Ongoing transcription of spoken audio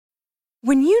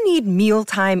When you need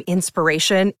mealtime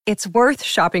inspiration, it's worth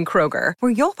shopping Kroger,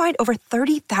 where you'll find over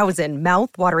 30,000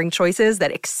 mouth-watering choices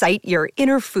that excite your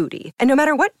inner foodie. And no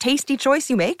matter what tasty choice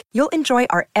you make, you'll enjoy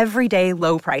our everyday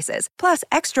low prices, plus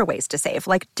extra ways to save,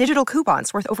 like digital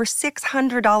coupons worth over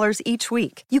 $600 each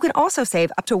week. You can also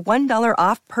save up to $1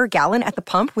 off per gallon at the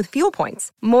pump with fuel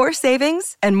points. More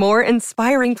savings and more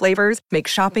inspiring flavors make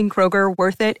shopping Kroger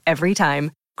worth it every time.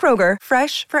 Kroger,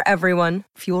 fresh for everyone.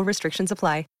 Fuel restrictions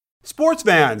apply. Sports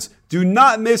fans, do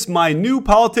not miss my new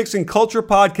politics and culture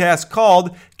podcast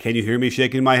called Can You Hear Me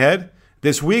Shaking My Head?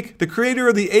 This week, the creator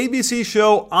of the ABC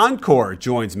show Encore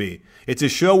joins me. It's a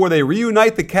show where they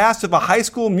reunite the cast of a high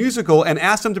school musical and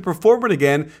ask them to perform it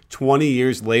again 20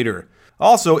 years later.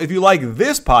 Also, if you like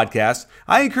this podcast,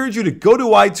 I encourage you to go to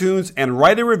iTunes and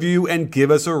write a review and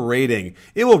give us a rating.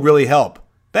 It will really help.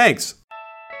 Thanks.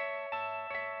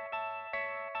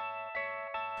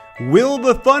 Will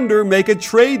the Thunder make a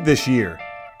trade this year?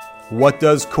 What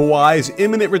does Kawhi's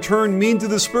imminent return mean to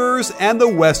the Spurs and the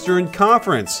Western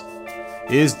Conference?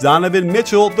 Is Donovan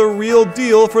Mitchell the real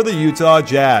deal for the Utah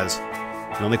Jazz?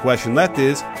 The only question left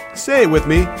is, say it with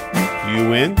me, you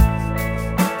win.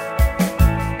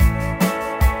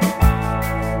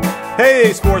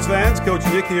 Hey sports fans, Coach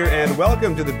Nick here, and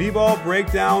welcome to the B-Ball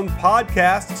Breakdown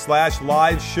podcast /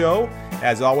 live show.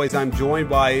 As always, I'm joined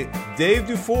by Dave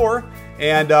Dufour.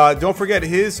 And don't forget,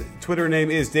 his Twitter name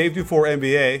is Dave Dufour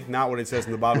NBA, not what it says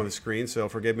on the bottom of the screen. So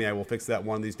forgive me, I will fix that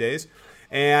one of these days.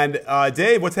 And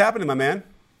Dave, what's happening, my man?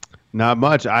 Not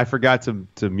much. I forgot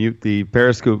to mute the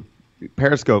Periscope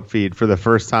feed for the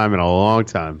first time in a long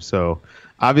time. So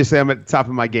obviously, I'm at the top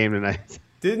of my game tonight.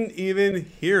 Didn't even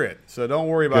hear it, so don't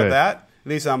worry about that. At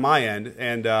least on my end.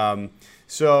 And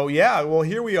so, yeah, well,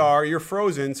 here we are. You're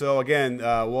frozen. So, again,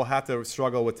 we'll have to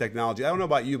struggle with technology. I don't know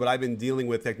about you, but I've been dealing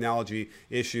with technology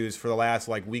issues for the last,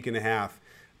 week and a half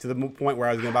to the point where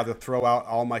I was about to throw out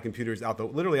all my computers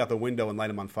literally out the window and light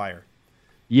them on fire.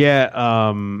 Yeah,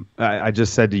 I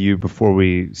just said to you before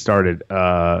we started,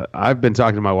 I've been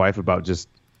talking to my wife about just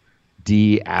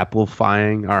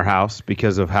de-applifying our house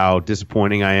because of how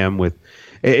disappointing I am with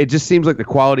it. It just seems like the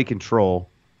quality control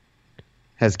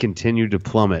has continued to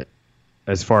plummet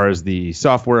as far as the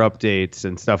software updates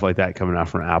and stuff like that coming out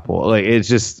from Apple. It's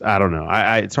just, I don't know.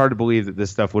 It's hard to believe that this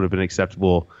stuff would have been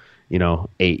acceptable,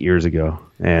 8 years ago.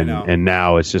 And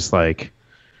now it's just like,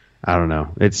 I don't know.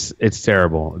 It's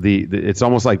terrible. It's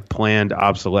almost like planned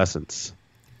obsolescence.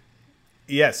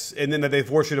 Yes, and then that they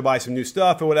force you to buy some new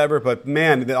stuff or whatever. But,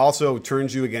 man, that also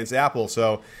turns you against Apple.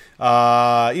 So,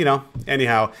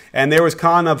 anyhow. And there was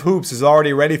Con of Hoops is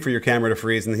already ready for your camera to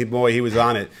freeze, and he was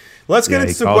on it. Let's get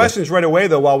into some questions right away,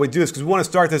 though, while we do this, because we want to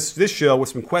start this show with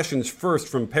some questions first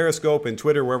from Periscope and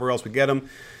Twitter, wherever else we get them.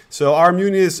 So our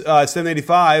Muniz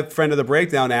 785, friend of the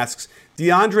Breakdown, asks,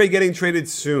 DeAndre getting traded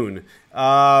soon?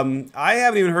 I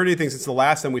haven't even heard anything since the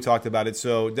last time we talked about it,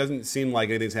 so it doesn't seem like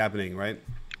anything's happening, right?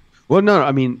 Well, no,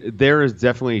 I mean, there is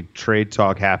definitely trade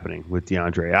talk happening with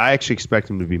DeAndre. I actually expect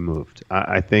him to be moved.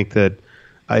 I think that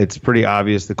it's pretty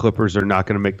obvious the Clippers are not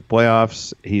going to make the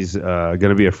playoffs. He's going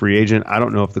to be a free agent. I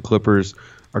don't know if the Clippers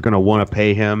are going to want to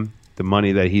pay him the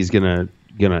money that he's going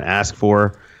to ask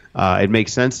for. It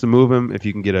makes sense to move him if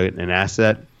you can get an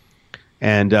asset.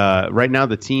 And right now,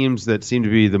 the teams that seem to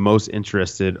be the most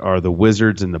interested are the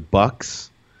Wizards and the Bucks.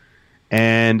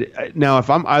 And now, if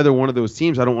I'm either one of those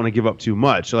teams, I don't want to give up too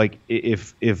much. Like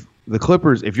if the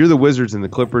Clippers, if you're the Wizards and the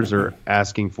Clippers are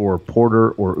asking for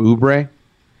Porter or Oubre,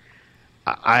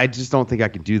 I just don't think I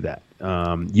could do that.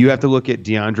 You have to look at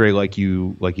DeAndre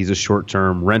like he's a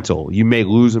short-term rental. You may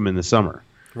lose him in the summer.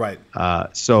 Right.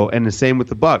 And the same with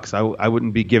the Bucks. I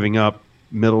wouldn't be giving up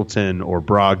Middleton or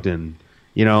Brogdon,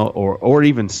 or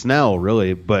even Snell,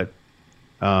 really. But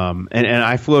and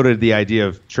I floated the idea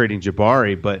of trading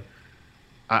Jabari, but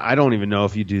I don't even know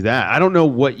if you do that. I don't know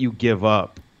what you give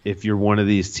up if you're one of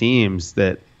these teams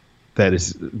that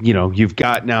is, you've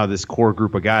got now this core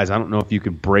group of guys. I don't know if you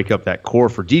can break up that core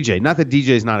for DJ. Not that DJ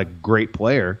is not a great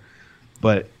player,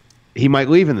 but he might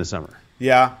leave in the summer.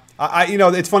 Yeah.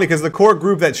 It's funny because the core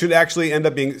group that should actually end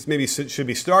up being should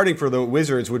be starting for the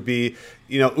Wizards would be,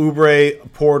 Oubre,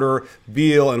 Porter,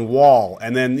 Beal, and Wall,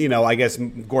 and then I guess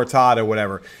Gortat or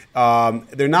whatever.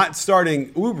 They're not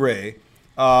starting Oubre,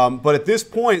 but at this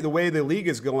point, the way the league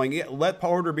is going, let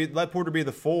Porter be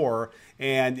the 4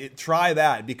 and try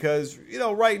that because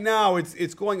right now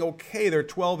it's going okay. They're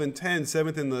 12-10,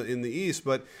 7th in the East,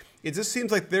 but it just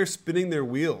seems like they're spinning their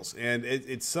wheels, and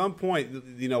at some point,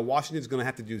 Washington's going to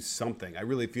have to do something. I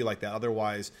really feel like that.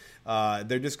 Otherwise,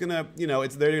 they're just going to,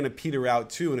 they're going to peter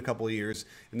out too in a couple of years,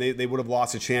 and they would have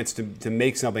lost a chance to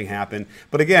make something happen.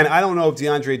 But again, I don't know if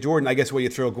DeAndre Jordan. I guess you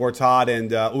throw Gortat and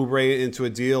Oubre into a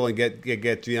deal and get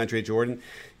DeAndre Jordan.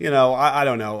 I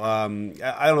don't know.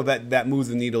 I don't know if that moves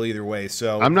the needle either way.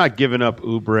 So I'm not giving up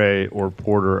Oubre or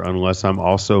Porter unless I'm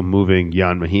also moving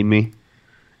Jan Mahinmi.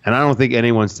 And I don't think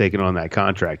anyone's taken on that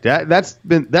contract. That's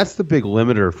the big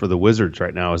limiter for the Wizards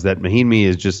right now, is that Mahinmi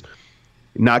is just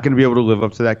not going to be able to live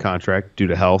up to that contract due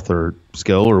to health or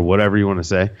skill or whatever you want to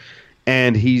say.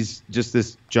 And he's just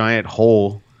this giant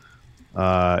hole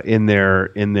in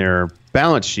their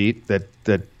balance sheet that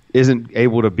isn't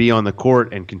able to be on the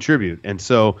court and contribute. And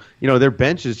so, their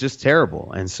bench is just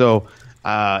terrible. And so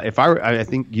I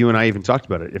think you and I even talked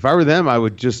about it. If I were them, I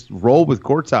would just roll with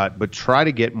Gortat, but try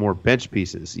to get more bench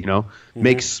pieces,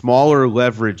 make smaller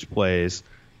leverage plays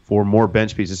for more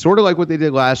bench pieces. Sort of like what they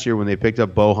did last year when they picked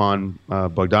up Bojan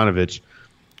Bogdanovic.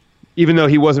 Even though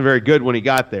he wasn't very good when he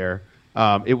got there,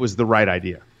 it was the right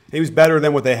idea. He was better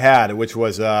than what they had, which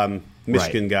was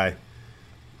Michigan guy.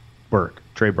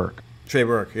 Trey Burke. Trey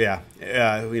Burke, yeah.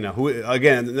 Who,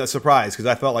 again, a surprise, because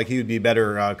I felt like he would be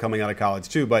better coming out of college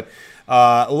too. But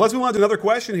let's move on to another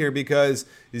question here, because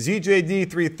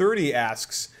ZJD330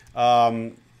 asks,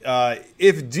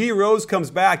 if D Rose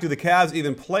comes back, do the Cavs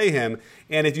even play him?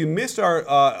 And if you missed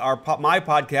my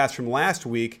podcast from last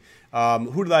week,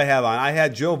 who did I have on? I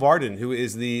had Joe Vardon, who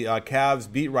is the Cavs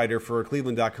beat writer for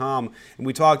Cleveland.com, and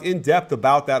we talked in depth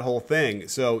about that whole thing.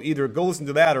 So either go listen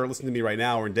to that or listen to me right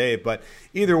now or Dave. But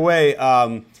either way,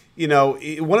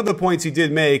 one of the points he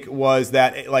did make was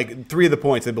that, like, three of the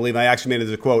points, I believe, I actually made it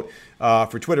as a quote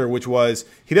for Twitter, which was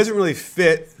he doesn't really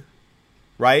fit,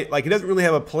 right? Like, he doesn't really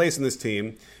have a place in this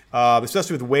team,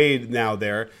 especially with Wade now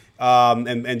there.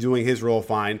 And doing his role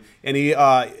fine, and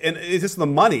and it's just the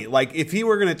money. Like, if he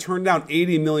were going to turn down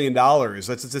 $80 million, it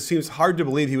just seems hard to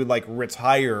believe he would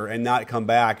retire and not come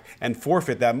back and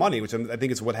forfeit that money, which I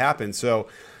think is what happened. So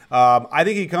I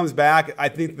think he comes back. I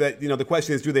think that the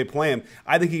question is, do they play him?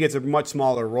 I think he gets a much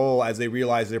smaller role as they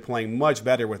realize they're playing much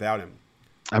better without him.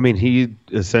 I mean, he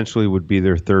essentially would be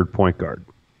their third point guard.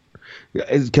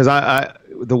 Because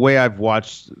the way I've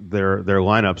watched their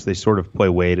lineups, they sort of play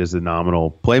Wade as the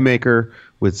nominal playmaker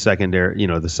with secondary,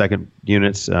 the second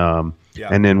units. And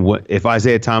then if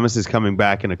Isaiah Thomas is coming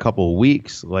back in a couple of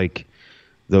weeks, like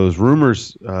those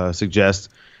rumors suggest,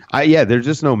 there's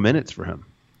just no minutes for him.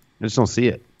 I just don't see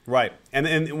it. Right. And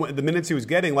the minutes he was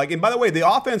getting, and by the way, the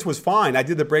offense was fine. I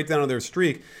did the breakdown of their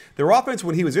streak. Their offense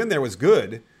when he was in there was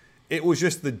good. It was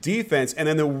just the defense. And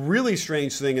then the really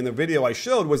strange thing in the video I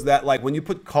showed was that, when you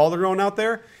put Calderon out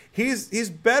there, he's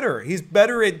better. He's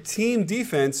better at team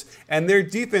defense. And their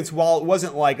defense, while it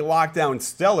wasn't lockdown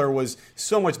stellar, was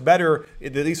so much better,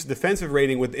 at least defensive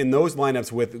rating in those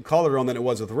lineups with Calderon than it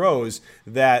was with Rose,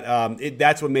 that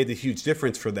that's what made the huge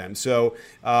difference for them. So,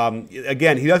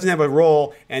 again, he doesn't have a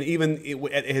role. And even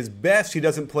at his best, he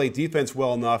doesn't play defense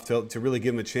well enough to really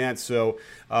give him a chance. So,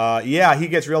 he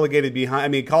gets relegated behind. I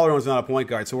mean, Calderon's not a point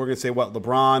guard, so we're going to say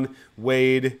LeBron,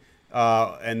 Wade,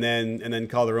 and then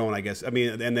Calderon, I guess. I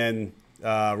mean, and then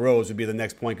Rose would be the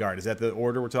next point guard. Is that the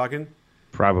order we're talking?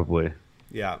 Probably.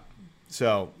 Yeah.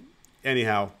 So,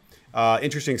 anyhow,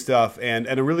 interesting stuff, and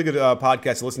a really good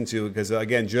podcast to listen to, because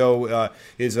again, Joe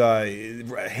is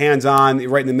hands-on,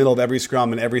 right in the middle of every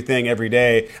scrum and everything every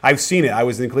day. I've seen it. I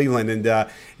was in Cleveland, and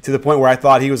to the point where I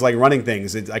thought he was running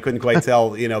things. I couldn't quite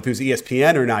tell, if he was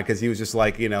ESPN or not, because he was just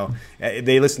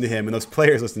they listen to him and those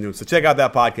players listen to him. So check out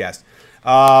that podcast.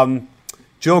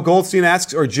 Joe Goldstein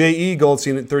asks, or J.E.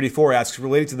 Goldstein at 34 asks,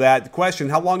 related to that question,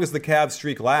 how long does the Cavs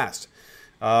streak last?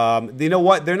 You know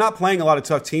what? They're not playing a lot of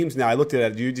tough teams now. I looked at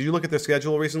it. Did you look at their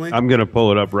schedule recently? I'm going to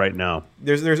pull it up right now.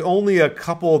 There's only a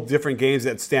couple different games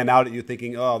that stand out at you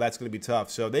thinking, oh, that's going to be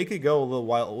tough. So they could go a little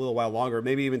while longer,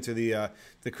 maybe even to the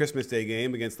Christmas Day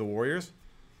game against the Warriors.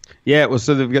 Yeah, well,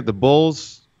 so they've got the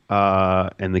Bulls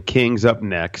and the Kings up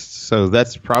next. So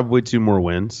that's probably 2 more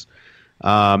wins.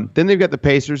 Then they've got the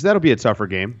Pacers. That'll be a tougher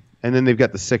game. And then they've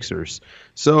got the Sixers.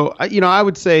 So, I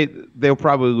would say they'll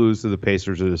probably lose to the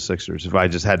Pacers or the Sixers if I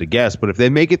just had to guess. But if they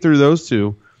make it through those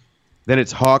two, then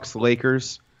it's Hawks,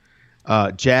 Lakers,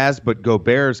 Jazz, but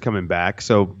Gobert's coming back.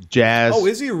 So Jazz. Oh,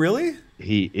 is he really?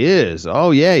 He is.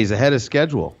 Oh, yeah, he's ahead of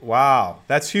schedule. Wow,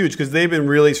 that's huge because they've been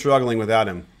really struggling without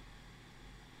him.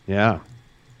 Yeah.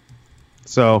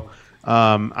 So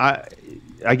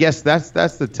I guess that's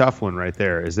the tough one right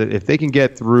there, is that if they can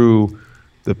get through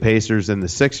the Pacers and the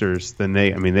Sixers, then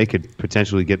they could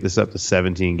potentially get this up to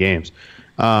 17 games.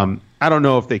 I don't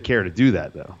know if they care to do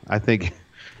that, though. I think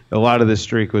a lot of this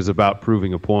streak was about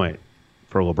proving a point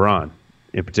for LeBron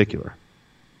in particular.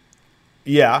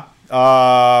 Yeah.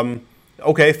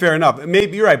 Okay, fair enough.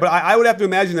 Maybe you're right, but I would have to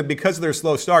imagine that because of their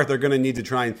slow start, they're going to need to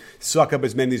try and suck up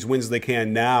as many of these wins as they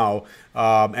can now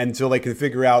until they can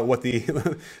figure out what the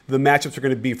the matchups are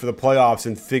going to be for the playoffs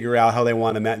and figure out how they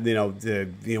want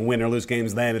to win or lose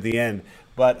games then at the end.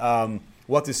 But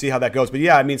we'll have to see how that goes. But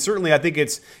yeah, I mean, certainly, I think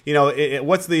it's what are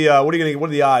the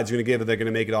odds you're going to give that they're going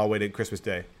to make it all the way to Christmas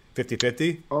Day?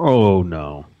 50-50? Oh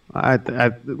no,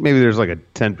 maybe there's like a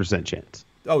 10% chance.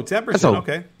 Oh, 10%.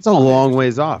 Okay, it's a long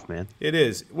ways off, man. It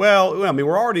is. Well, I mean,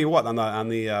 we're already on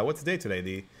the what's the date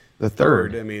today? The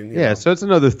third. I mean, yeah. So it's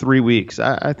another 3 weeks.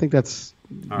 I think that's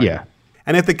yeah.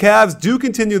 And if the Cavs do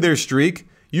continue their streak,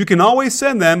 you can always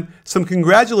send them some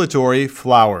congratulatory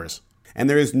flowers. And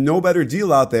there is no better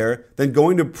deal out there than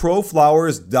going to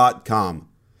proflowers.com.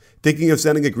 Thinking of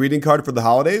sending a greeting card for the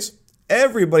holidays?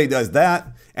 Everybody does that,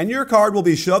 and your card will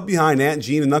be shoved behind Aunt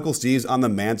Jean and Uncle Steve's on the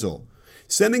mantle.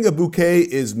 Sending a bouquet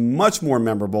is much more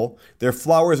memorable, their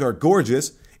flowers are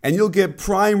gorgeous, and you'll get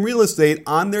prime real estate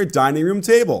on their dining room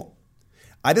table.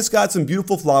 I just got some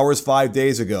beautiful flowers 5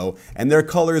 days ago, and their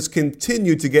colors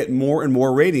continue to get more and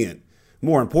more radiant.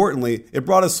 More importantly, it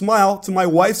brought a smile to my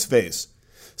wife's face.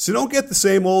 So don't get the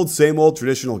same old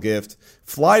traditional gift.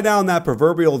 Fly down that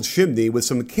proverbial chimney with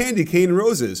some candy cane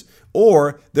roses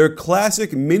or their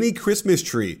classic mini Christmas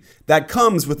tree that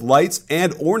comes with lights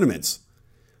and ornaments.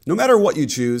 No matter what you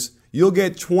choose, you'll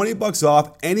get $20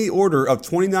 off any order of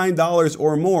 $29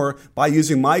 or more by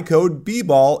using my code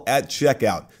BBALL at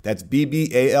checkout. That's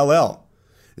BBALL.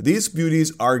 These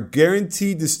beauties are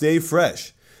guaranteed to stay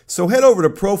fresh. So head over to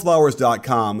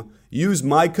proflowers.com, use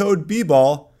my code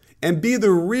BBALL, and be the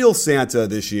real Santa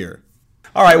this year.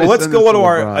 All right, well, let's go to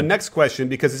our next question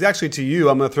because it's actually to you.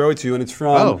 I'm going to throw it to you, and it's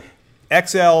from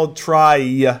XL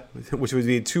Try, which would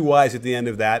be 2 Y's at the end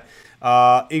of that.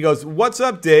 He goes, "What's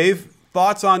up, Dave?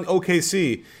 Thoughts on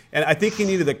OKC?" And I think he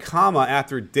needed a comma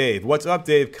after Dave. What's up,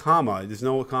 Dave? Comma. There's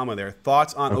no comma there.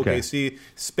 Thoughts on OKC?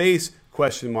 Space?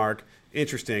 Question mark.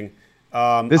 Interesting.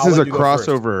 This is a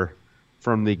crossover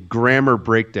from the grammar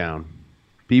breakdown.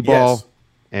 B-ball. Yes.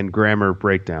 And grammar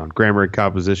breakdown, grammar and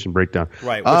composition breakdown.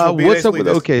 Right. What's up with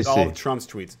OKC? All of Trump's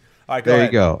tweets. All right, go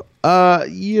ahead.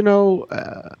 You go.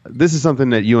 This is something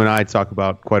that you and I talk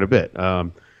about quite a bit.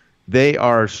 They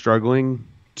are struggling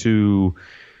to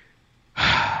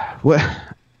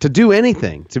do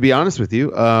anything. To be honest with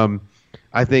you,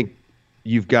 I think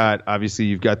you've got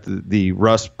the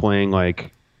Russ playing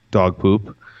like dog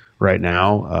poop right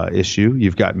now issue.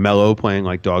 You've got Melo playing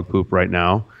like dog poop right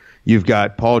now. You've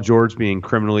got Paul George being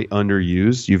criminally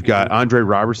underused. You've got Andre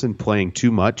Robertson playing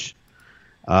too much.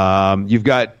 You've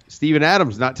got Steven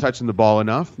Adams not touching the ball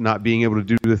enough, not being able to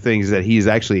do the things that he's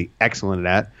actually excellent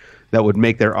at that would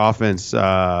make their offense,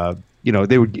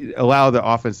 they would allow the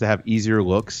offense to have easier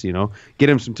looks, get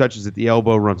him some touches at the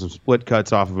elbow, run some split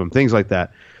cuts off of him, things like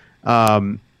that.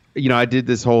 I did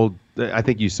this whole, I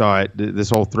think you saw it, this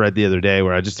whole thread the other day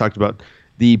where I just talked about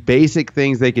the basic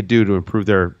things they could do to improve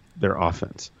their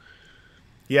offense.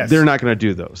 Yes. They're not going to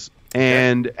do those.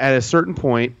 And at a certain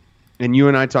point, and you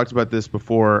and I talked about this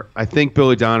before, I think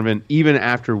Billy Donovan, even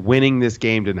after winning this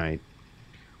game tonight,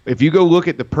 if you go look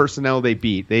at the personnel they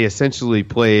beat, they essentially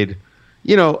played,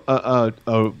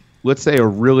 let's say a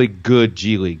really good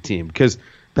G League team. Because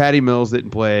Patty Mills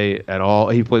didn't play at all.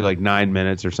 He played like 9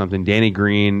 minutes or something. Danny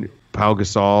Green, Pau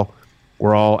Gasol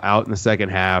were all out in the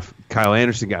second half. Kyle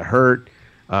Anderson got hurt.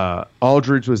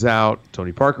 Aldridge was out.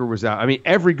 Tony Parker was out. I mean,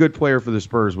 every good player for the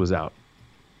Spurs was out.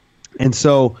 And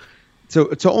so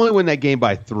to only win that game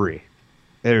by 3,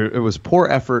 it was poor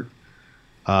effort.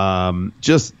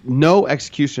 Just no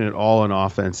execution at all on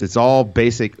offense. It's all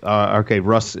basic.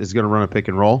 Russ is going to run a pick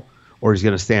and roll, or he's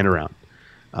going to stand around.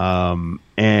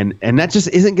 And that just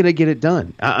isn't going to get it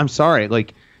done. I'm sorry.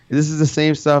 Like, this is the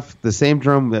same stuff, the same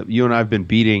drum that you and I have been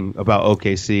beating about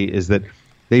OKC is that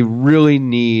they really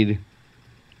need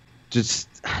just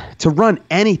to run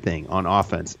anything on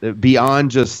offense beyond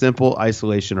just simple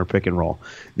isolation or pick and roll.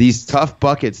 These tough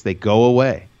buckets, they go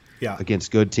away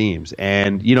against good teams.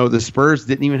 And, the Spurs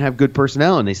didn't even have good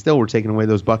personnel, and they still were taking away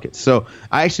those buckets. So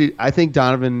I think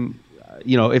Donovan,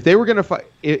 if they were going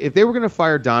to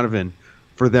fire Donovan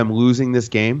for them losing this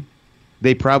game,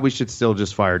 they probably should still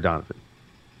just fire Donovan.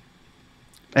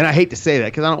 And I hate to say that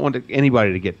because I don't want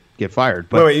anybody to get fired.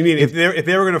 But wait, you mean if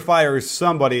they were going to fire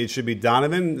somebody, it should be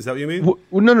Donovan? Is that what you mean? Well,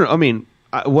 no. I mean,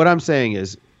 what I'm saying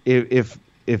is if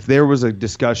there was a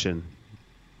discussion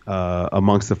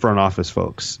amongst the front office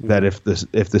folks that if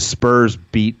the Spurs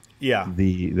beat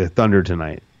the Thunder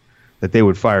tonight, that they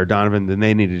would fire Donovan. Then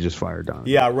they need to just fire Donovan.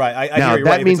 Yeah, right. I now hear you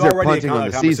that right. means they're already punting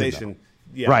on the season,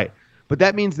 yeah. Right? But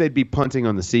that means they'd be punting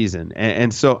on the season,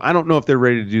 and so I don't know if they're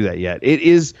ready to do that yet. It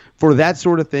is for that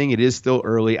sort of thing. It is still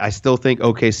early. I still think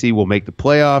OKC will make the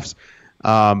playoffs.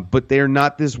 But they're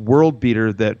not this world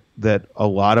beater that a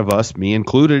lot of us, me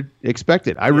included,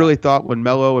 expected. I really thought when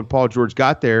Melo and Paul George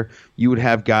got there, you would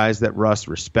have guys that Russ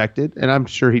respected, and I'm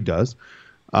sure he does.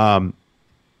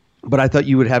 But I thought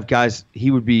you would have guys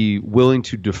he would be willing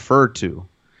to defer to,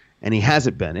 and he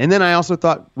hasn't been. And then I also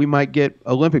thought we might get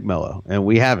Olympic Melo, and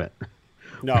we haven't.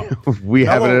 No. We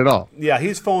haven't at all. Yeah,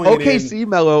 he's falling OKC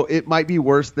Melo, it might be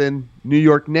worse than New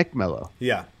York Knicks Melo.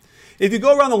 Yeah. If you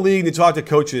go around the league and you talk to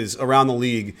coaches around the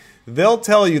league, they'll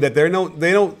tell you that they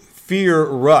don't fear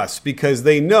Russ because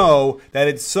they know that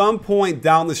at some point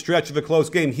down the stretch of a close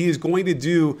game, he is going to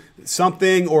do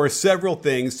something or several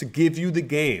things to give you the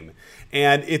game.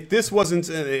 And if this wasn't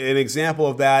an example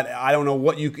of that, I don't know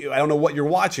what you're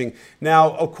watching.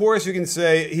 Now, of course, you can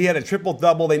say he had a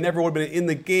triple-double. They never would have been in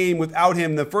the game without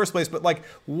him in the first place. But,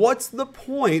 what's the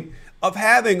point of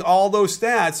having all those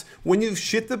stats when you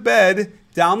shit the bed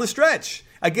down the stretch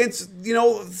against,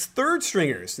 third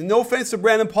stringers? No offense to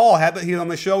Brandon Paul. He's on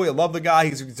the show. We love the guy.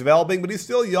 He's developing, but he's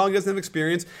still young. He doesn't have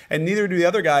experience, and neither do the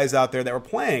other guys out there that were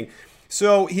playing.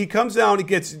 So he comes down, he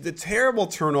gets the terrible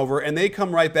turnover, and they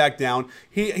come right back down.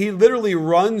 He literally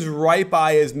runs right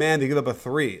by his man to give up a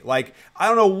three. I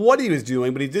don't know what he was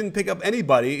doing, but he didn't pick up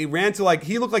anybody. He ran to,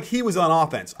 he looked like he was on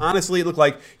offense. Honestly, it looked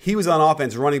like he was on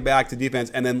offense, running back to defense,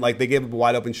 and then, they gave up a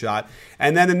wide open shot.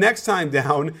 And then the next time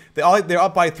down, they're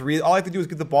up by three. All I have to do is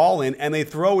get the ball in, and they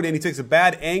throw it in. He takes a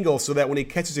bad angle so that when he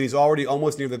catches it, he's already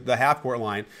almost near the half-court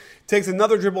line. Takes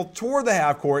another dribble toward the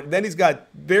half court. Then he's got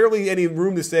barely any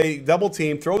room to say double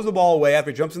team, throws the ball away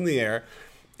after he jumps in the air,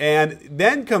 and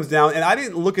then comes down. And I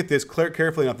didn't look at this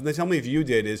carefully enough. And tell me if you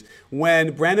did. Is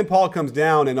when Brandon Paul comes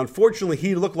down, and unfortunately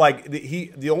he looked like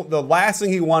the last thing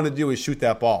he wanted to do is shoot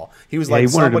that ball. He was like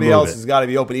somebody else has got to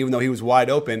be open, even though he was wide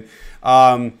open.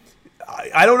 I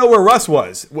don't know where Russ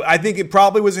was. I think it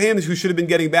probably was him who should have been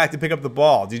getting back to pick up the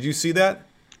ball. Did you see that?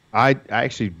 I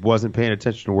actually wasn't paying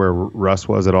attention to where Russ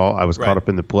was at all. I was caught up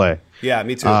in the play. Yeah,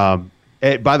 me too.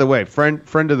 By the way,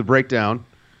 friend of the breakdown,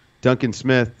 Duncan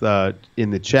Smith in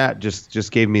the chat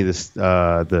just gave me this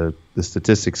the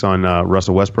statistics on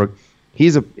Russell Westbrook.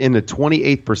 He's in the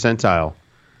 28th percentile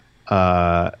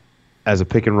as a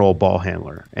pick and roll ball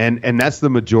handler, and that's the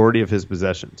majority of his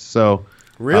possessions. So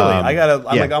really, I'm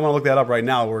gonna look that up right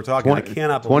now. We're talking. I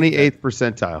cannot believe 28th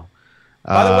percentile.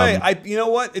 By the way, you know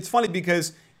what? It's funny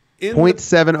because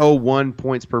 0.701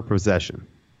 points per possession.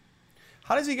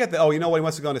 How does he get that? Oh, you know what? He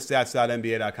must have gone to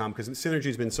stats.nba.com because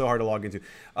Synergy's been so hard to log into.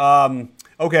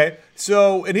 Okay,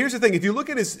 so, and here's the thing. If you look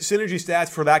at his Synergy stats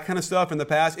for that kind of stuff in the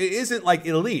past, it isn't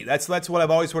elite. That's what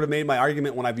I've always sort of made my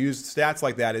argument when I've used stats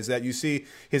like that, is that you see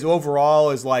his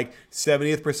overall is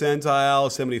 70th percentile,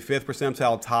 75th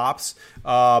percentile tops.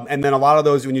 And then a lot of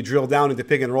those, when you drill down into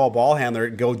pick and roll ball handler,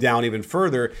 go down even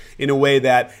further in a way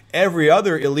that every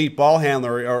other elite ball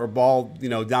handler or ball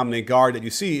dominant guard that you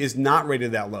see is not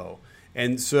rated that low.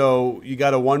 And so you got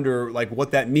to wonder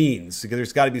what that means, because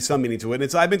there's got to be some meaning to it.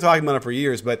 And I've been talking about it for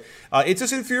years, but it's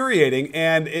just infuriating.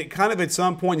 And it kind of at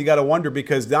some point you got to wonder,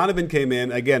 because Donovan came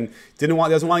in again, doesn't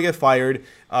want to get fired,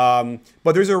 but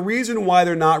there's a reason why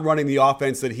they're not running the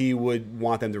offense that he would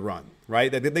want them to run,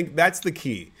 right? I think that's the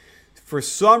key. For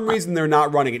some reason, they're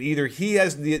not running it. Either he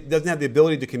doesn't have the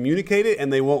ability to communicate it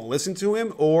and they won't listen to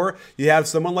him, or you have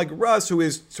someone like Russ who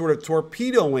is sort of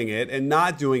torpedoing it and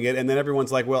not doing it, and then everyone's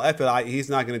like, well, F it, he's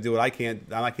not going to do it. I can't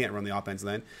run the offense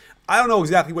then. I don't know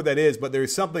exactly what that is, but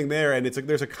there's something there, and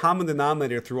there's a common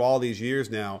denominator through all these years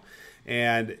now,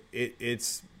 and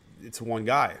it's one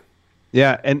guy.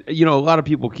 Yeah, and a lot of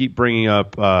people keep bringing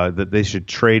up that they should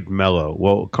trade Melo.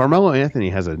 Well, Carmelo Anthony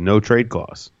has a no-trade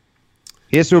clause.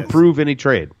 He has to approve any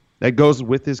trade. That goes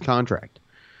with his contract.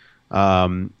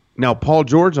 Now, Paul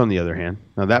George, on the other hand,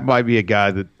 that might be a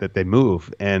guy that they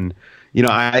move. And,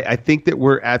 I think that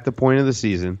we're at the point of the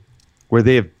season where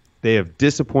they have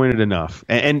disappointed enough.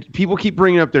 And people keep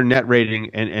bringing up their net rating,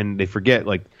 and they forget,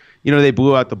 they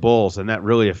blew out the Bulls, and that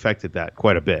really affected that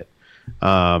quite a bit.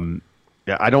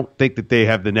 I don't think that they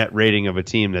have the net rating of a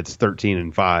team that's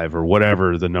 13-5 or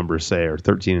whatever the numbers say, or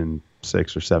 13-6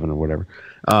 or 7 or whatever.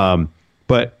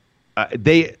 But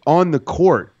they, on the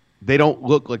court, they don't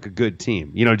look like a good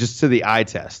team. Just to the eye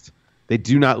test, they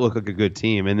do not look like a good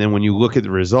team. And then when you look at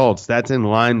the results, that's in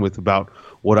line with about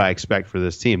what I expect for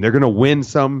this team. They're going to win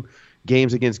some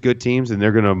games against good teams, and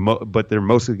but they're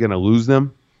mostly going to lose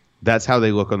them. That's how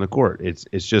they look on the court.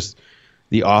 It's just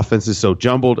the offense is so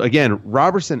jumbled. Again,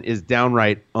 Robertson is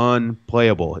downright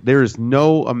unplayable. There is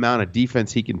no amount of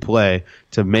defense he can play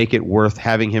to make it worth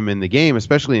having him in the game,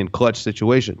 especially in clutch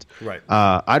situations. Right.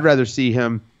 I'd rather see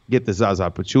him get the Zaza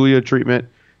Pachulia treatment,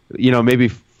 maybe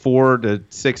 4 to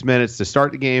 6 minutes to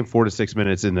start the game, 4 to 6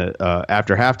 minutes in the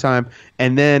after halftime.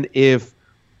 And then if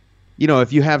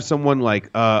you have someone like,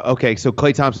 okay, so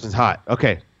Klay Thompson's hot.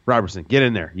 Okay, Robertson, get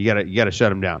in there. You gotta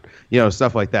shut him down.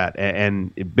 Stuff like that,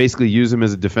 and basically use him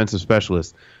as a defensive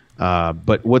specialist.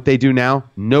 But what they do now,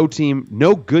 no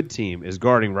good team is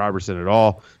guarding Robertson at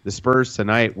all. The Spurs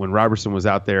tonight, when Robertson was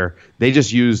out there, they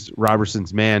just used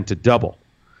Robertson's man to double.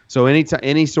 So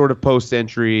any sort of post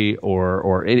entry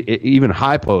or even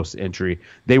high post entry,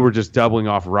 they were just doubling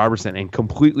off Robertson and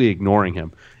completely ignoring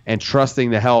him and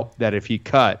trusting the help that if he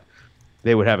cut,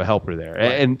 they would have a helper there.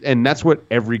 Right. And that's what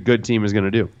every good team is going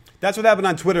to do. That's what happened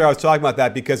on Twitter. I was talking about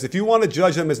that because if you want to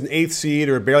judge them as an 8th seed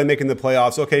or barely making the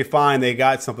playoffs, okay, fine, they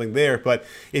got something there. But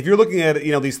if you're looking at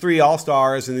these 3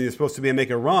 All-Stars and they're supposed to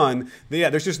make a run,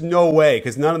 there's just no way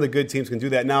because none of the good teams can do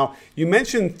that. Now, you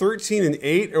mentioned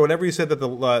 13-8 or whatever you said that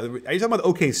are you talking about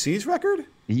OKC's record?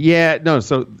 Yeah, no.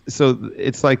 So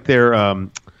it's like their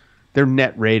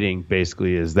net rating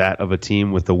basically is that of a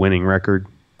team with a winning record.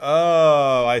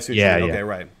 Oh, I see what you're saying. Okay, yeah.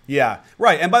 right. Yeah,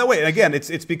 right. And by the way, again,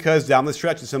 it's because down the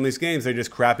stretch in some of these games, they're just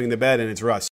crapping the bed and it's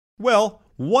rust. Well,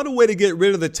 one way to get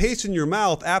rid of the taste in your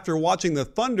mouth after watching the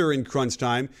Thunder in crunch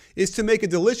time is to make a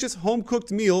delicious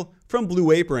home-cooked meal from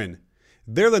Blue Apron.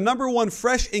 They're the #1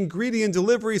 fresh ingredient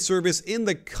delivery service in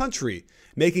the country,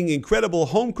 making incredible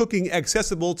home cooking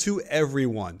accessible to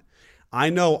everyone. I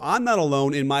know I'm not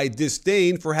alone in my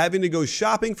disdain for having to go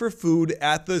shopping for food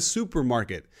at the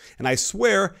supermarket, and I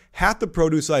swear half the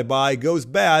produce I buy goes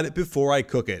bad before I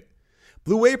cook it.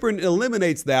 Blue Apron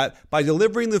eliminates that by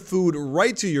delivering the food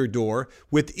right to your door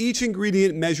with each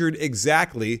ingredient measured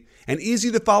exactly and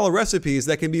easy-to-follow recipes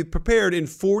that can be prepared in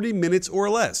 40 minutes or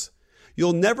less.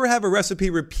 You'll never have a recipe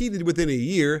repeated within a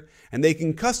year, and they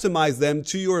can customize them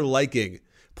to your liking.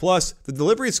 Plus, the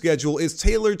delivery schedule is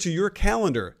tailored to your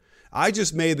calendar. I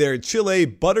just made their Chile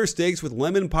butter steaks with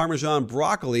lemon parmesan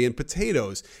broccoli and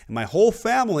potatoes, and my whole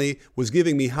family was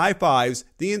giving me high fives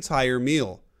the entire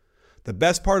meal. The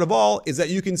best part of all is that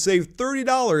you can save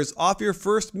 $30 off your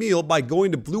first meal by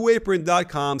going to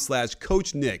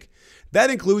blueapron.com/CoachNick. That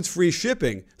includes free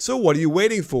shipping, so what are you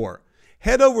waiting for?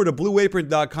 Head over to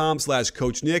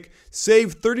blueapron.com/CoachNick,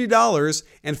 save $30,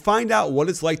 and find out what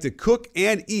it's like to cook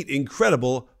and eat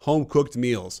incredible home-cooked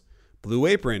meals. Blue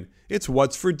Apron, it's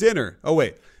what's for dinner. Oh,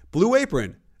 wait. Blue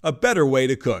Apron, a better way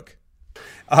to cook.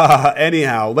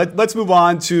 Anyhow, let's move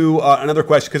on to another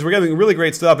question because we're getting really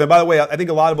great stuff. And by the way, I think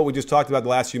a lot of what we just talked about the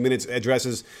last few minutes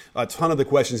addresses a ton of the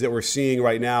questions that we're seeing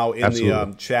right now in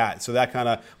the chat. So that kind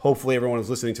of, hopefully everyone was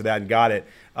listening to that and got it.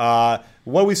 What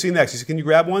do we see next? Can you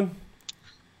grab one?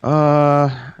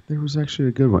 There was actually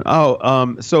a good one.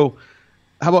 So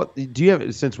how about, do you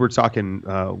have, since we're talking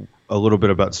a little bit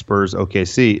about Spurs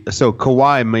OKC, so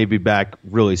Kawhi may be back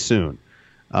really soon.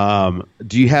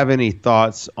 Do you have any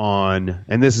thoughts on,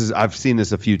 and I've seen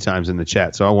this a few times in the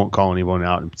chat, so I won't call anyone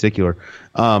out in particular,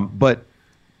 but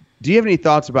do you have any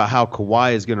thoughts about how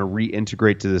Kawhi is going to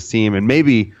reintegrate to this team and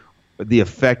maybe the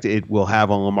effect it will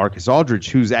have on LaMarcus Aldridge,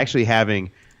 who's actually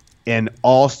having an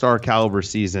all-star caliber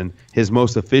season, his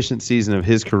most efficient season of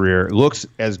his career, looks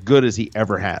as good as he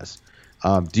ever has.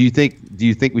 Do you think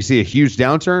we see a huge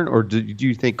downturn, or do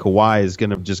you think Kawhi is going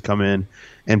to just come in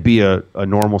and be a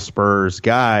normal Spurs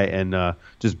guy and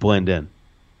just blend in?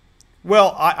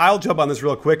 Well, I'll jump on this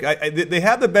real quick. They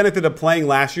had the benefit of playing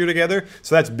last year together,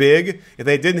 so that's big. If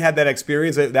they didn't have that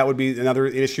experience, that would be another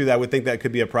issue that I would think that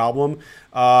could be a problem.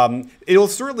 It will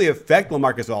certainly affect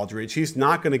LaMarcus Aldridge. He's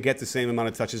not going to get the same amount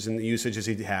of touches and usage as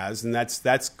he has, and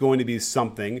that's going to be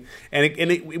something.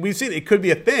 We've seen it could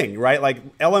be a thing, right?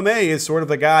 Like LMA is sort of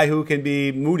the guy who can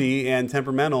be moody and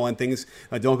temperamental, and things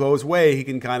don't go his way. He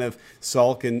can kind of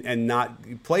sulk and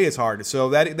not play as hard. So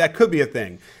that could be a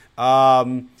thing.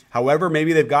 However,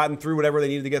 maybe they've gotten through whatever they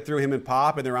needed to get through, him and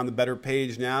Pop, and they're on the better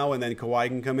page now, and then Kawhi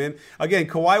can come in. Again,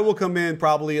 Kawhi will come in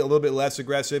probably a little bit less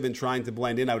aggressive and trying to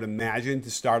blend in, I would imagine,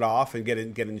 to start off and get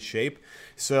in shape.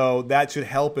 So that should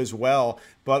help as well.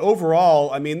 But overall,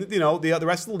 I mean, the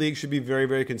rest of the league should be very,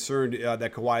 very concerned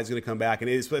that Kawhi is going to come back, and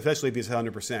especially if he's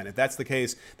 100%. If that's the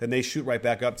case, then they shoot right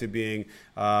back up to being,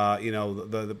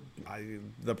 the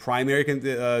primary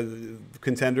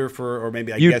contender for, or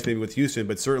maybe guess with Houston,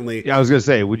 but certainly. Yeah, I was going to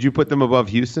say, would you put them above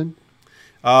Houston?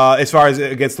 As far as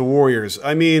against the Warriors,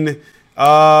 I mean,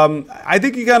 I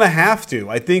think you're gonna have to.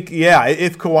 I think, yeah,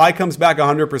 if Kawhi comes back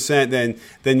 100%,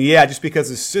 then yeah, just because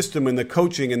the system and the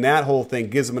coaching and that whole thing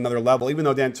gives him another level. Even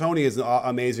though D'Antoni is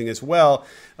amazing as well,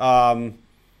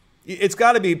 it's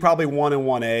got to be probably 1 and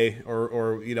 1A,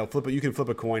 or flip it. You can flip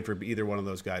a coin for either one of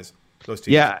those guys, those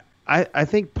teams. Yeah, I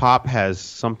think Pop has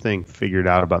something figured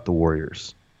out about the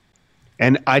Warriors,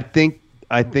 and I think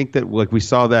that, like, we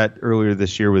saw that earlier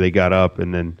this year where they got up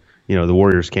and then the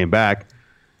Warriors came back.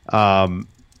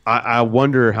 I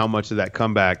wonder how much of that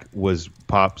comeback was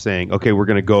Pop saying, "Okay, we're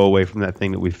going to go away from that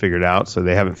thing that we figured out." So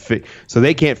they haven't so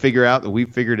they can't figure out that we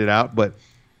figured it out. But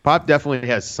Pop definitely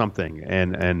has something,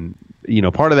 and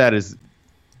part of that is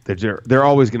that they're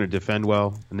always going to defend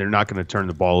well, and they're not going to turn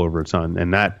the ball over a ton,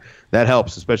 and that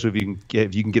helps, especially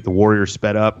if you can get the Warriors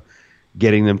sped up,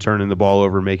 getting them turning the ball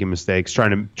over, making mistakes,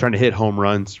 trying to hit home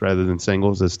runs rather than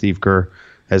singles, as Steve Kerr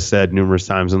has said numerous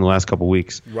times in the last couple of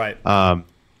weeks. Right.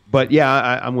 But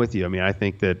yeah, I'm with you. I mean, I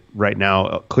think that right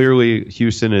now, clearly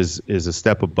Houston is a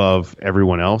step above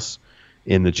everyone else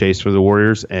in the chase for the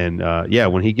Warriors. And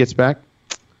when he gets back,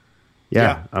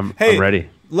 I'm ready.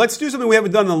 Let's do something we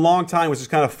haven't done in a long time, which is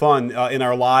kind of fun in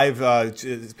our live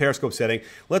Periscope setting.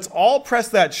 Let's all press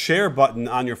that share button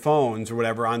on your phones or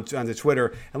whatever on the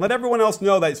Twitter, and let everyone else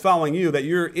know that's following you that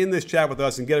you're in this chat with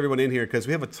us, and get everyone in here, because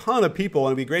we have a ton of people,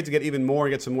 and it'd be great to get even more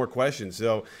and get some more questions.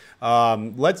 So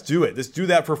let's do it. Let's do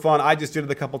that for fun. I just did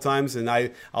it a couple times, and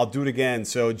I'll do it again.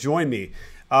 So join me.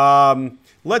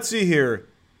 Let's see here.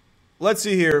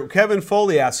 Kevin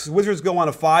Foley asks, Wizards go on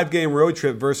a 5-game road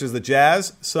trip versus the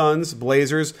Jazz, Suns,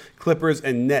 Blazers, Clippers,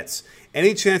 and Nets.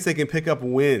 Any chance they can pick up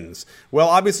wins? Well,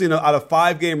 obviously, out of a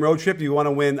 5-game road trip, you want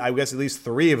to win, I guess, at least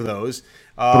 3 of those.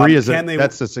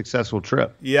 That's a successful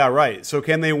trip. Yeah, right. So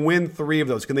can they win 3 of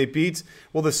those? Can they beat?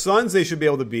 Well, the Suns they should be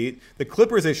able to beat. The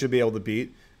Clippers they should be able to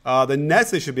beat. The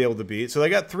Nets they should be able to beat. So they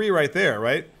got 3 right there,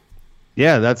 right?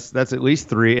 Yeah, that's at least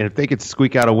 3. And if they could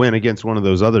squeak out a win against one of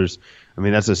those others, I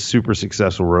mean, that's a super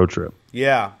successful road trip.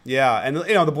 Yeah. And,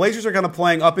 the Blazers are kind of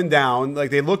playing up and down.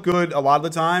 Like, they look good a lot of the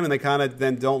time, and they kind of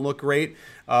then don't look great.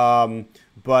 But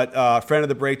friend of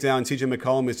the breakdown, TJ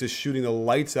McCollum, is just shooting the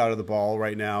lights out of the ball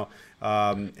right now.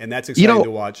 And that's exciting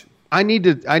to watch. I need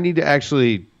to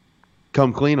actually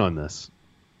come clean on this.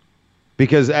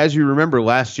 Because as you remember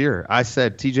last year, I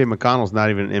said TJ McConnell's not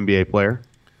even an NBA player.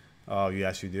 Oh,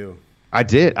 yes, you do. I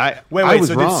did. Wait.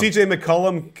 So wrong. Did CJ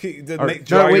McCollum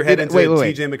draw your head and say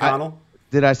TJ McConnell?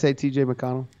 Did I say TJ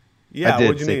McConnell? Yeah, I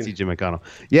did say TJ McConnell.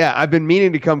 Yeah, I've been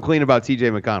meaning to come clean about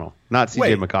TJ McConnell, not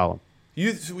CJ McCollum.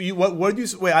 What did you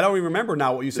say? Wait, I don't even remember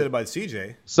now what you said about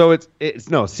CJ. So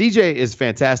CJ is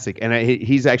fantastic, and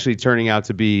he's actually turning out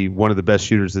to be one of the best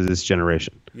shooters of this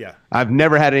generation. Yeah, I've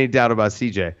never had any doubt about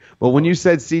CJ. But when you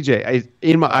said CJ,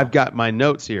 I've got my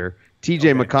notes here.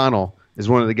 TJ McConnell is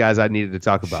one of the guys I needed to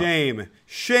talk about.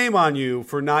 Shame on you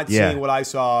for not seeing what I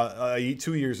saw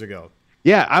 2 years ago.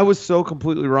 Yeah, I was so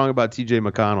completely wrong about TJ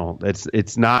McConnell.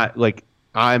 It's not like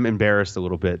I'm embarrassed a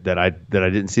little bit that I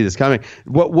didn't see this coming.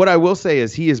 What I will say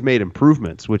is he has made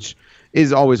improvements, which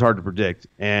is always hard to predict.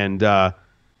 And the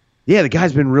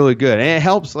guy's been really good. And it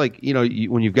helps, like,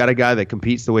 when you've got a guy that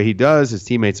competes the way he does, his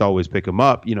teammates always pick him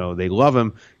up. They love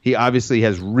him. He obviously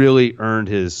has really earned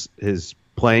his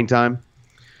playing time.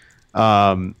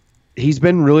 He's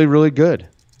been really, really good,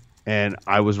 and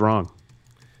I was wrong.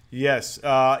 Yes.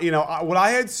 What I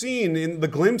had seen in the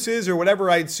glimpses or whatever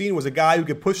I had seen was a guy who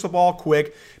could push the ball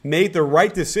quick, made the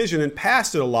right decision, and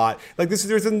passed it a lot. Like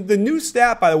there's the new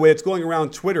stat, by the way, it's going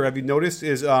around Twitter. Have you noticed?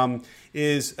 Is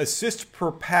assist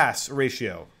per pass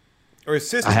ratio, or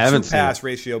assist to pass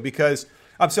ratio? Because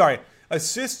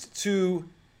assist to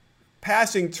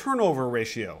passing turnover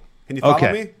ratio. Can you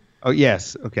follow me? Oh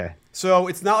yes. Okay. So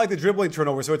it's not like the dribbling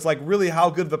turnover. So it's like, really, how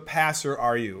good of a passer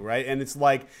are you, right? And it's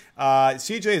like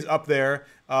CJ is up there.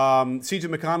 TJ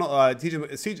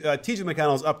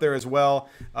McConnell is up there as well.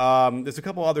 There's a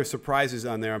couple other surprises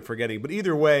on there I'm forgetting. But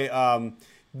either way,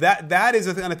 that is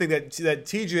the kind of thing that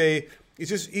TJ he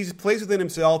plays within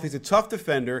himself. He's a tough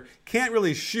defender, can't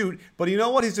really shoot, but you know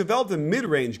what? He's developed a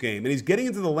mid-range game, and he's getting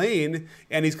into the lane,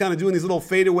 and he's kind of doing these little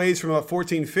fadeaways from about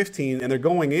 14, 15, and they're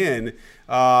going in.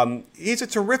 He's a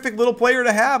terrific little player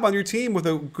to have on your team with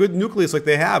a good nucleus like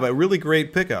they have, a really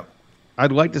great pickup.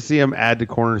 I'd like to see him add to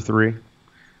corner 3,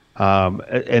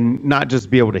 and not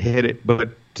just be able to hit it, but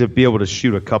to be able to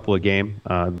shoot a couple a game.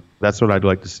 That's what I'd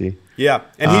like to see. Yeah,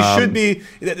 and he should be.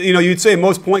 You'd say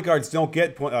most point guards don't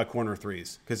get corner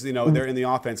threes because they're in the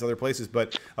offense other places.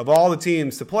 But of all the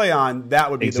teams to play on,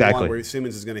 that would be the one where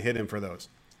Simmons is going to hit him for those.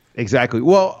 Exactly.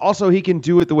 Well, also he can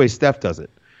do it the way Steph does it.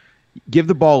 Give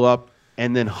the ball up,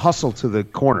 and then hustle to the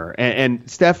corner. And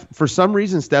Steph, for some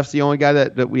reason, Steph's the only guy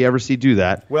that we ever see do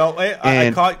that. Well,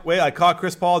 I caught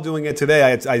Chris Paul doing it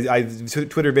today. I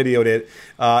Twitter videoed it,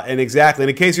 and exactly. And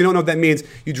in case you don't know what that means,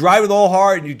 you drive with the whole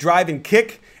heart, and you drive and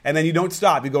kick, and then you don't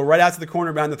stop. You go right out to the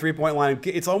corner behind the three-point line.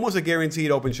 It's almost a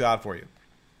guaranteed open shot for you.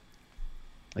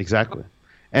 Exactly.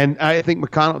 And I think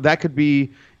McConnell, that could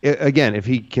be, again, if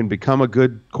he can become a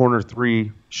good corner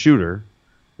three shooter,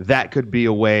 that could be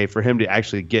a way for him to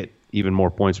actually get even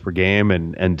more points per game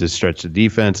and to stretch the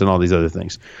defense and all these other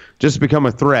things. Just become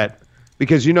a threat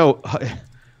because,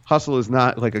 hustle is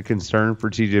not like a concern for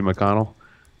TJ McConnell.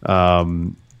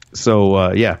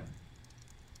 Yeah,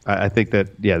 I think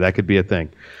that could be a thing.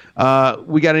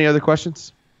 We got any other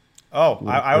questions? Oh,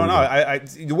 I don't know.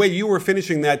 The way you were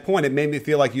finishing that point, it made me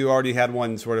feel like you already had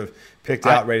one sort of picked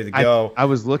out, ready to go. I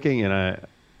was looking and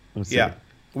let's see. Yeah.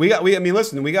 We got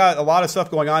a lot of stuff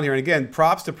going on here. And again,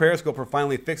 props to Periscope for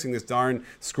finally fixing this darn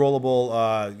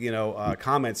scrollable,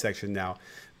 comment section now.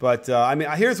 But,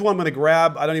 here's one I'm going to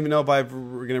grab. I don't even know if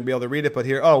we're going to be able to read it, but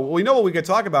here. What we could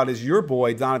talk about is your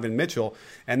boy, Donovan Mitchell.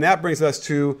 And that brings us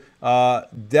to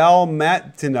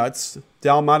Dalmatinuts.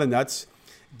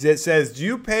 It says, do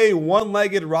you pay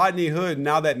one-legged Rodney Hood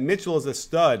now that Mitchell is a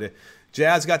stud?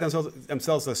 Jazz got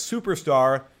themselves a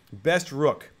superstar, best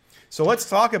rook. So let's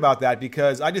talk about that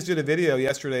because I just did a video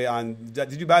yesterday on.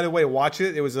 Did you, by the way, watch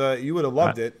it? It was you would have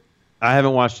loved it. I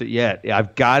haven't watched it yet.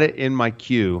 I've got it in my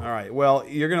queue. All right. Well,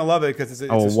 you're gonna love it because it's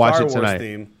a Star Wars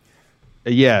theme.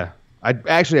 Yeah, I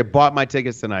bought my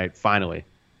tickets tonight. Finally. You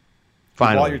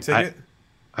bought your ticket?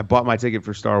 I bought my ticket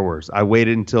for Star Wars. I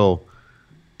waited until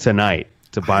tonight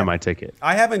to buy my ticket.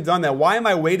 I haven't done that. Why am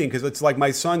I waiting? Because it's like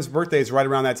my son's birthday is right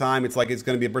around that time. It's like it's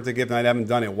going to be a birthday gift, and I haven't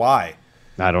done it. Why?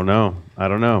 I don't know.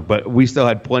 But we still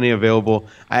had plenty available.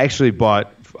 I actually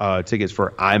bought tickets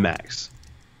for IMAX.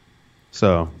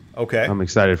 So okay, I'm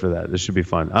excited for that. This should be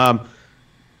fun.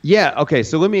 Okay,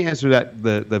 so let me answer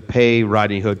the pay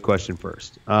Rodney Hood question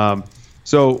first.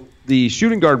 So the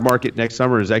shooting guard market next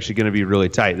summer is actually going to be really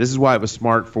tight. This is why it was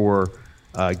smart for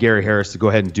Gary Harris to go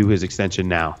ahead and do his extension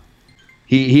now.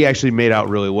 He actually made out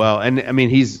really well. And,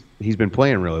 he's been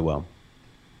playing really well.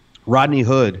 Rodney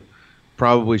Hood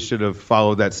probably should have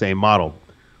followed that same model.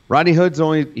 Rodney Hood's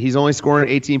only scoring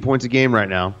 18 points a game right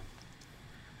now.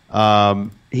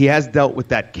 He has dealt with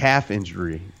that calf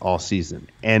injury all season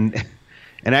and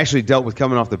actually dealt with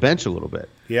coming off the bench a little bit.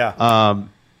 Yeah.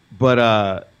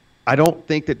 But I don't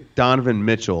think that Donovan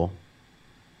Mitchell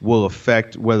will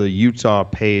affect whether Utah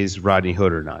pays Rodney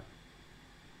Hood or not.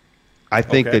 I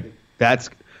think that's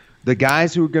the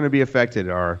guys who are going to be affected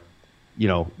are,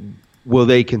 will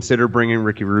they consider bringing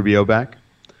Ricky Rubio back?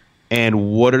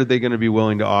 And what are they going to be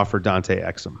willing to offer Dante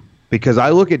Exum? Because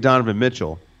I look at Donovan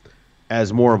Mitchell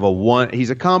as more of a one. He's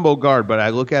a combo guard, but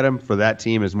I look at him for that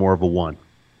team as more of a one.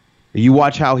 You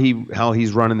watch how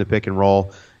he's running the pick and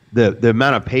roll, the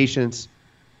amount of patience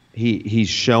he's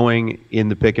showing in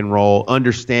the pick and roll,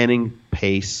 understanding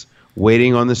pace,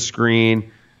 waiting on the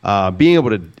screen, being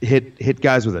able to hit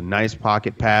guys with a nice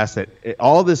pocket pass,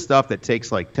 all this stuff that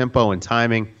takes like tempo and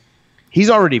timing. He's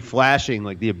already flashing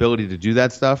like the ability to do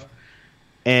that stuff.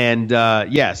 And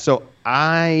so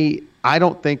I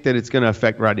don't think that it's going to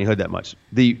affect Rodney Hood that much.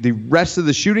 The rest of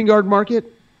the shooting guard market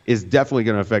is definitely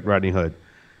going to affect Rodney Hood.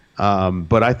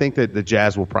 But I think that the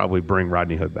Jazz will probably bring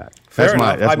Rodney Hood back.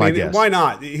 That's my guess. Why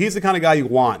not? He's the kind of guy you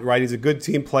want, right? He's a good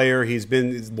team player. He's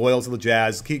loyal to the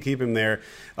Jazz. Keep him there.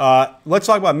 Let's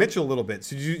talk about Mitchell a little bit.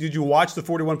 So did you watch the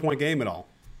 41-point game at all?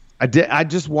 I did. I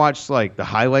just watched like the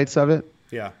highlights of it.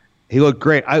 Yeah. He looked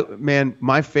great.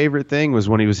 My favorite thing was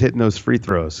when he was hitting those free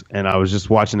throws, and I was just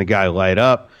watching the guy light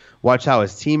up, watch how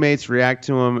his teammates react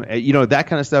to him, that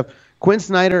kind of stuff. Quinn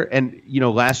Snyder, and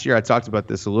last year I talked about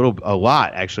this a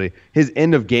lot actually. His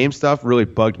end of game stuff really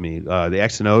bugged me. The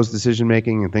X and O's decision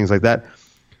making and things like that.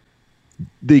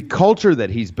 The culture that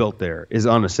he's built there is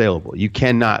unassailable. You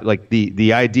cannot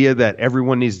the idea that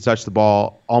everyone needs to touch the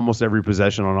ball almost every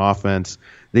possession on offense.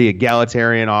 The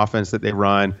egalitarian offense that they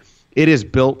run, it has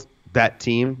built that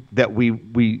team that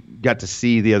we got to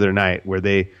see the other night, where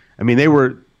they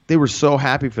were so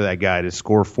happy for that guy to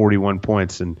score 41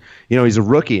 points. And, he's a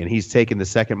rookie and he's taken the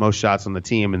second most shots on the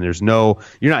team. And you're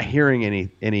not hearing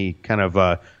any kind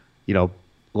of,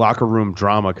 locker room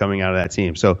drama coming out of that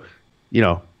team. So,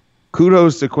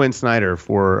 kudos to Quinn Snyder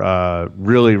for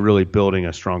really, really building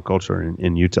a strong culture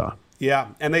in Utah. Yeah,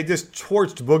 and they just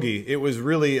torched Boogie. It was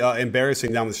really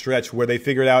embarrassing down the stretch where they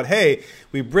figured out, hey,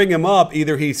 we bring him up,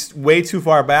 either he's way too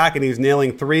far back and he's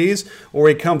nailing threes, or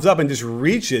he comes up and just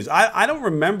reaches. I don't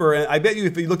remember, and I bet you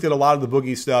if you looked at a lot of the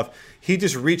Boogie stuff, he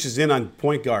just reaches in on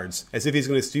point guards as if he's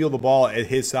going to steal the ball at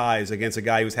his size against a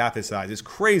guy who's half his size. It's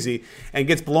crazy and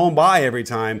gets blown by every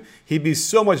time. He'd be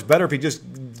so much better if he just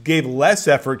gave less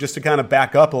effort just to kind of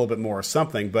back up a little bit more or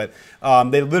something. But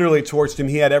they literally torched him.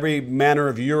 He had every manner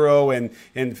of Euro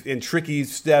and tricky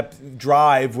step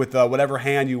drive with whatever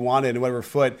hand you wanted and whatever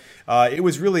foot. It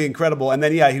was really incredible. And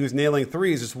then, yeah, he was nailing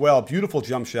threes as well. Beautiful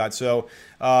jump shot. So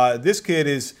this kid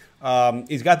is...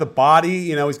 he's got the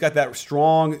body, he's got that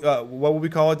strong, what would we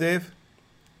call it, Dave?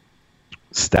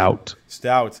 Stout.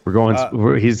 Stout.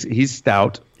 He's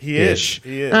stout. He is.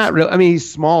 Not really. I mean, he's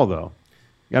small, though.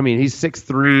 I mean, he's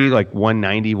 6'3", like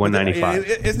 190,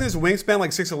 195. Isn't his wingspan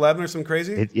like 6'11" or something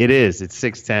crazy? It is. It's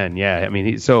 6'10". Yeah. I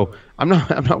mean, so I'm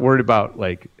not worried about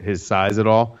like his size at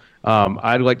all.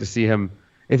 I'd like to see him,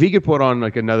 if he could put on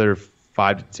like another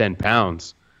 5 to 10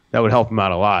 pounds, that would help him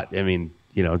out a lot. I mean,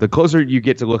 the closer you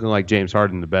get to looking like James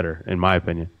Harden, the better, in my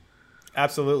opinion.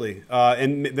 Absolutely.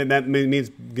 And then that means,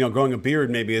 growing a beard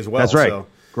maybe as well. That's right. So.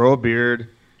 Grow a beard,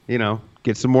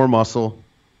 get some more muscle.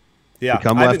 Yeah.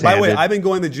 Become left-handed. By the way, I've been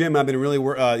going to the gym. I've been really,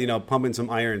 pumping some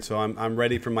iron, so I'm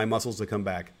ready for my muscles to come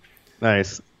back.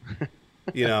 Nice.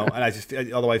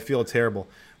 And although I feel terrible.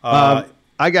 I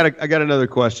got another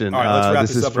question. All right, let's wrap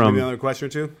this up from with maybe another question or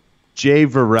two. Jay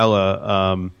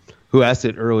Varela, who asked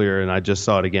it earlier, and I just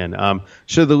saw it again.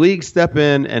 Should the league step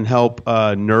in and help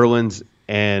Nerlens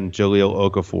and Jahlil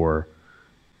Okafor?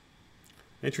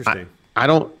 Interesting.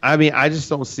 I just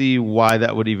don't see why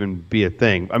that would even be a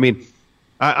thing. I mean,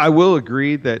 I will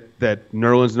agree that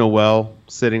Nerlens Noel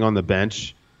sitting on the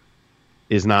bench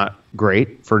is not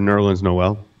great for Nerlens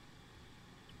Noel.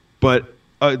 But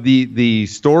the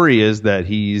story is that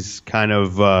he's kind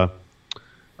of a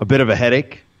bit of a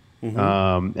headache.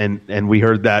 Mm-hmm. And we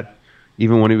heard that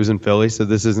even when he was in Philly. So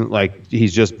this isn't like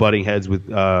he's just butting heads with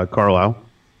Carlisle.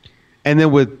 And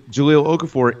then with Jahlil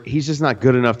Okafor, he's just not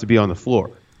good enough to be on the floor.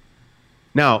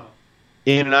 Now,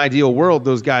 in an ideal world,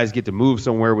 those guys get to move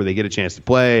somewhere where they get a chance to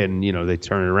play and, they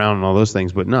turn it around and all those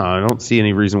things. But no, I don't see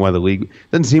any reason why the league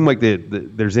 – doesn't seem like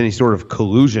there's any sort of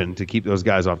collusion to keep those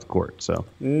guys off the court. So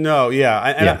no,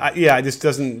 yeah. It just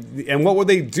doesn't – and what would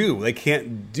they do? They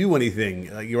can't do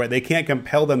anything. Like, you're right. They can't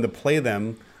compel them to play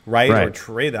them, right? Or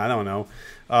trade them. I don't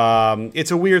know.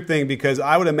 It's a weird thing because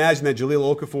I would imagine that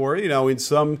Jahlil Okafor,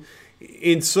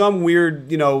 in some weird,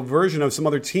 version of some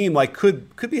other team, like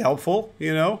could be helpful,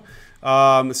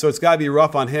 So it's got to be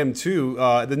rough on him too.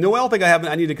 The Noel thing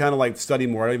I need to kind of like study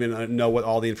more. I don't even know what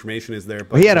all the information is there.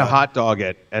 But he had a hot dog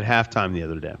at halftime the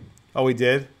other day. Oh, he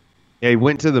did? Yeah, he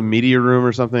went to the media room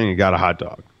or something and got a hot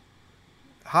dog.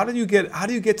 How do you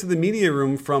get to the media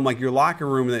room from like your locker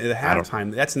room at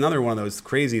halftime? That's another one of those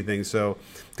crazy things. So,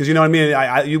 because you know what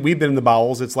I mean, we've been in the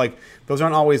bowels. It's like those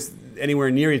aren't always anywhere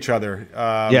near each other.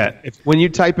 When you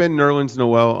type in Nerlens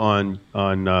Noel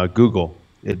on Google,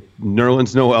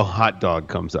 Nerlens Noel hot dog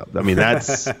comes up. I mean,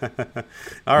 that's all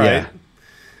right. Yeah.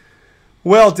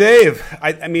 Well, Dave,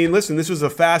 I mean, listen, this was a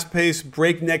fast-paced,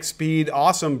 breakneck speed,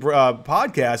 awesome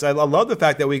podcast. I love the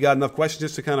fact that we got enough questions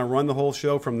just to kind of run the whole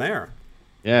show from there.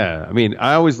 Yeah, I mean,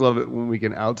 I always love it when we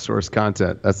can outsource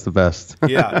content. That's the best.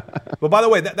 Yeah. But by the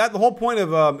way, that the whole point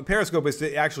of Periscope is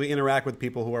to actually interact with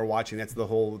people who are watching. That's the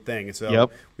whole thing.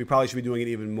 So we probably should be doing it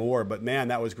even more. But, man,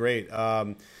 that was great.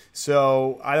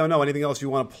 So I don't know. Anything else you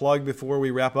want to plug before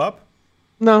we wrap up?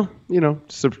 No,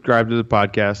 subscribe to the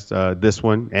podcast, this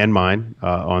one and mine,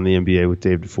 on the NBA with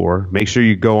Dave DeFore. Make sure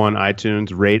you go on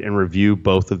iTunes, rate and review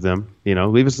both of them.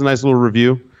 Leave us a nice little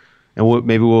review. And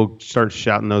maybe we'll start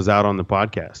shouting those out on the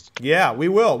podcast. Yeah, we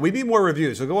will. We need more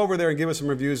reviews. So go over there and give us some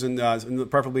reviews, and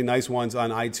preferably nice ones on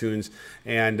iTunes,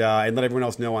 and let everyone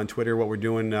else know on Twitter what we're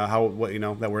doing,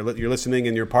 that you're listening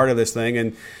and you're part of this thing.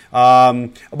 And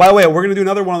by the way, we're going to do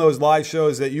another one of those live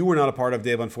shows that you were not a part of,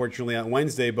 Dave, unfortunately, on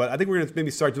Wednesday. But I think we're going to maybe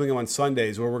start doing them on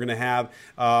Sundays, where we're going to have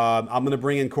I'm going to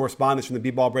bring in correspondents from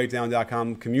the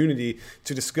bballbreakdown.com community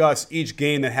to discuss each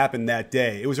game that happened that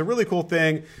day. It was a really cool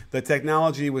thing. The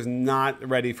technology was not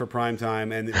ready for prime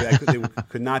time, and it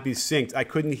could not be synced. I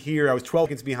couldn't hear. I was 12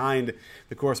 seconds behind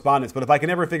the correspondence. But if I can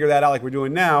ever figure that out like we're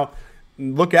doing now,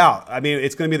 look out. I mean,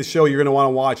 it's going to be the show you're going to want to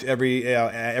watch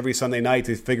every Sunday night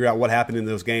to figure out what happened in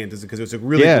those games, because it's a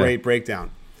really great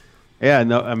breakdown. Yeah,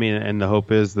 no, I mean, and the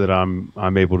hope is that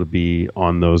I'm able to be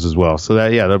on those as well. So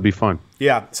that'll be fun.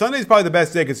 Yeah, Sunday's probably the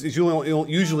best day because it's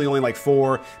usually only like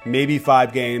 4, maybe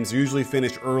 5 games. They're usually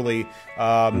finished early,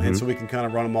 and so we can kind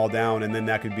of run them all down, and then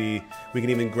we can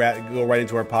even go right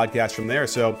into our podcast from there.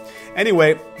 So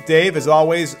anyway, Dave, as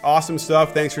always, awesome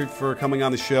stuff. Thanks for coming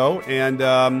on the show, and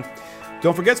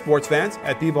don't forget, sports fans,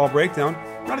 at B-Ball Breakdown,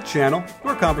 we're not a channel,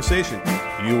 we're a conversation.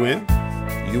 You win,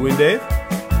 Dave?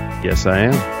 Yes, I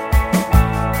am.